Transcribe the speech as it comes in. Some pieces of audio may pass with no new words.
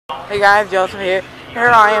Hey guys, Joseph here.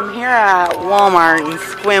 I am here at Walmart in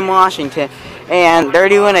Sequim, Washington, and they're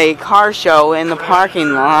doing a car show in the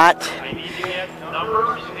parking lot.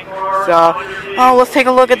 So, let's take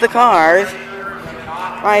a look at the cars.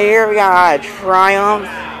 Right here we got a Triumph.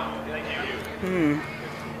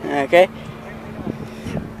 Okay.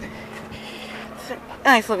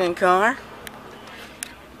 Nice looking car.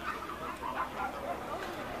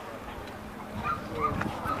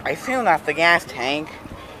 I assume that's the gas tank.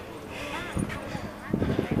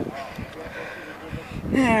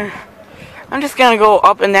 Yeah. I'm just gonna go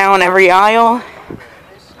up and down every aisle.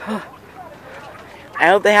 I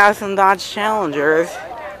hope they have some Dodge Challengers.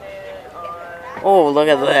 Oh, look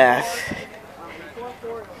at this.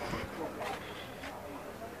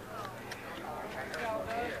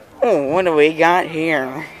 Oh, what do we got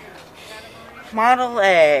here? Model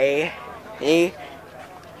A. See?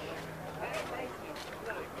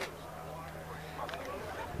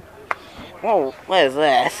 Whoa, what is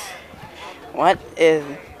this? What is...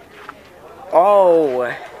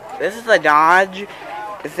 Oh, this is a Dodge.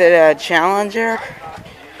 Is it a Challenger?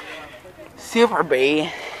 Super B.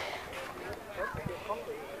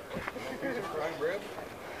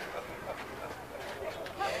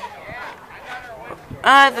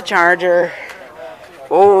 It's a Charger.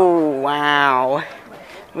 Oh, wow.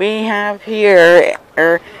 We have here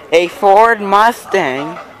a Ford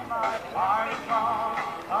Mustang.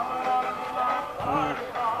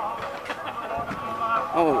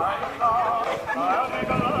 Oh.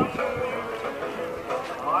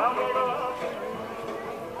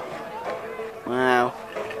 Wow.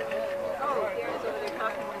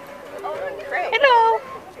 Hello.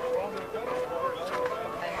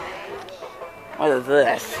 What is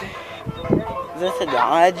this? Is this a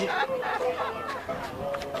Dodge?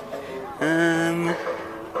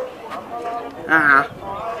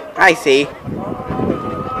 I see.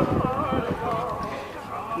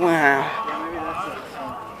 Wow.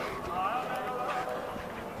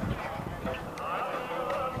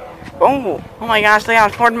 Oh my gosh, they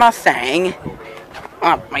got a Ford Mustang.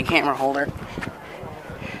 Oh, my camera holder.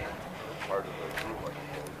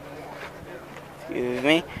 Excuse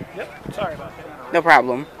me. Yep, sorry about that. No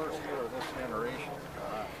problem.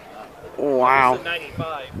 Wow. It's a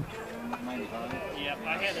 95. Yep,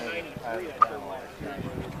 I had a 93 I turned last year.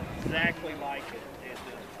 Exactly like it. It's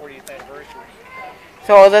the 40th anniversary.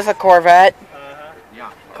 So is this a Corvette? Uh-huh.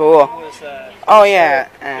 Yeah. Cool. It was, Oh yeah.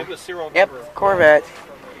 it was serial number. Yep, Corvette.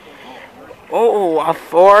 Oh, a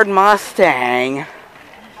Ford Mustang.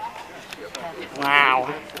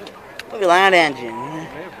 Wow. Look at that engine.